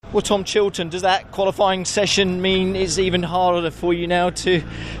Well, Tom Chilton, does that qualifying session mean it's even harder for you now to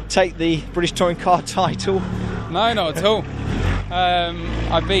take the British Touring Car title? No, not at all.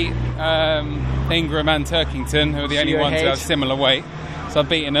 I beat Ingram and Turkington, who are the only ones who have similar weight. So I've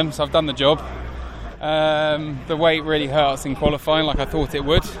beaten them, so I've done the job. The weight really hurts in qualifying, like I thought it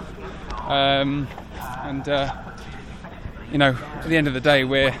would. You know, at the end of the day,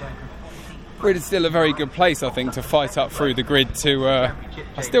 we're still a very good place, I think, to fight up through the grid to,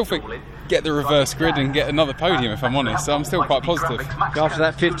 I still think, get the reverse grid and get another podium, if I'm honest. So I'm still quite positive. After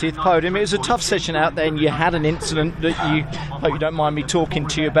that 50th podium, it was a tough session out there, and you had an incident that I hope you don't mind me talking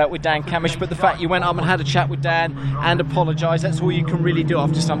to you about with Dan Camish, but the fact you went up and had a chat with Dan and apologised, that's all you can really do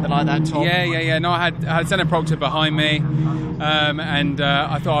after something like that, Tom. Yeah. No, I had Senna Proctor behind me, and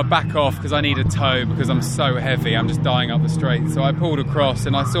I thought I'd back off because I need a tow because I'm so heavy, I'm just dying up the straight. So I pulled across,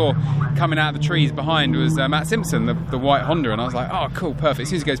 and I saw coming out of the trees behind was Matt Simpson, the white Honda, and I was like, oh, cool, perfect. As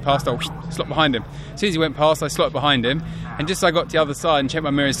soon as he goes past, I'll slot behind him. As soon as he went past, I slotted behind him, and just as I got to the other side and checked my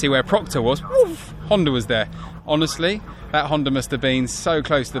mirrors to see where Proctor was, woof, Honda was there. Honestly, that Honda must have been so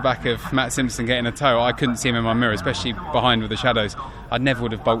close to the back of Matt Simpson getting a tow, I couldn't see him in my mirror, especially behind with the shadows. I never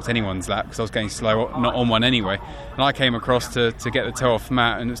would have bulked anyone's lap because I was going slow, not on one anyway. And I came across to get the tow off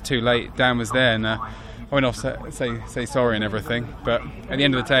Matt, and it was too late. Dan was there, and I went off to say sorry and everything. But at the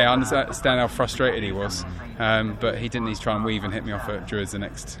end of the day, I understand how frustrated he was. But he didn't need to try and weave and hit me off at Druids the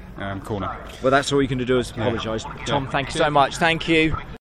next corner. Well, that's all you can do is apologise. Tom, thank you so much. Thank you.